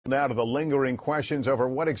Now to the lingering questions over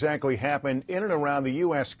what exactly happened in and around the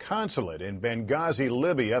U.S. consulate in Benghazi,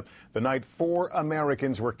 Libya, the night 4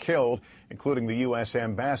 Americans were killed, including the U.S.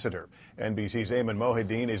 ambassador. NBC's Ayman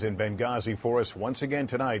Mohyeldin is in Benghazi for us once again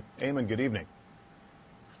tonight. Ayman, good evening.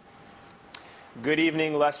 Good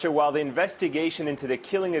evening, Lester. While the investigation into the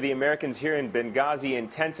killing of the Americans here in Benghazi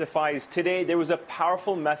intensifies today, there was a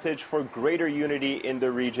powerful message for greater unity in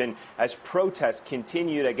the region as protests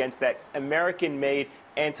continued against that American-made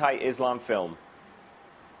anti-Islam film.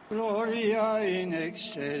 A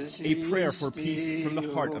prayer for peace from the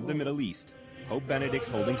heart of the Middle East. Pope Benedict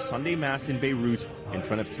holding Sunday Mass in Beirut in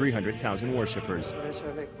front of 300,000 worshippers.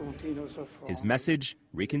 His message,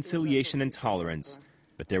 reconciliation and tolerance.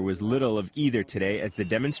 But there was little of either today as the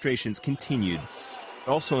demonstrations continued.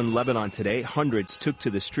 Also in Lebanon today, hundreds took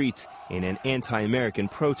to the streets in an anti-American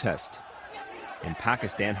protest. In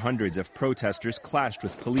Pakistan, hundreds of protesters clashed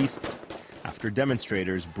with police after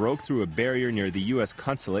demonstrators broke through a barrier near the U.S.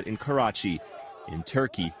 consulate in Karachi. In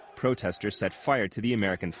Turkey, protesters set fire to the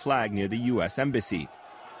American flag near the U.S. embassy.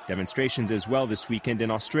 Demonstrations as well this weekend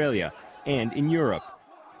in Australia and in Europe.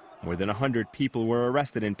 More than 100 people were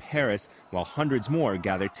arrested in Paris, while hundreds more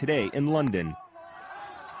gathered today in London.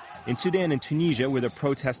 In Sudan and Tunisia, where the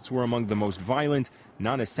protests were among the most violent,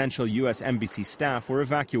 non-essential U.S. embassy staff were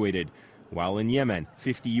evacuated, while in Yemen,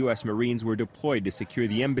 50 U.S. Marines were deployed to secure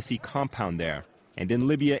the embassy compound there. And in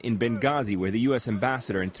Libya, in Benghazi, where the U.S.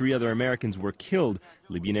 ambassador and 3 other Americans were killed,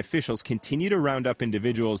 Libyan officials continue to round up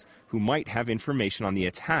individuals who might have information on the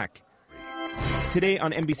attack. Today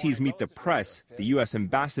on NBC's Meet the Press, the U.S.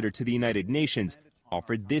 ambassador to the United Nations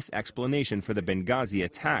offered this explanation for the Benghazi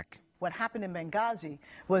attack. What happened in Benghazi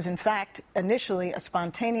was, in fact, initially a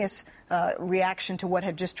spontaneous reaction to what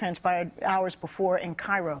had just transpired hours before in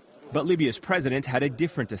Cairo. But Libya's president had a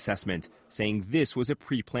different assessment, saying this was a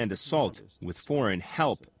pre-planned assault with foreign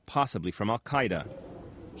help, possibly from al-Qaeda.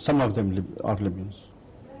 Some of them are Libyans.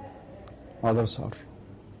 Others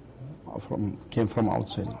came from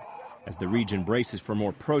outside. As the region braces for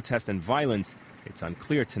more protest and violence, it's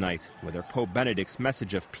unclear tonight whether Pope Benedict's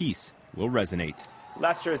message of peace will resonate.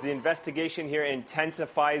 Lester, as the investigation here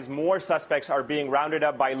intensifies, more suspects are being rounded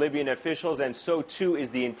up by Libyan officials, and so too is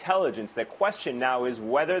the intelligence. The question now is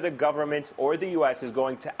whether the government or the U.S. is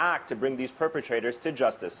going to act to bring these perpetrators to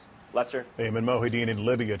justice. Lester? Ayman Mohyeldin in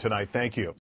Libya tonight. Thank you.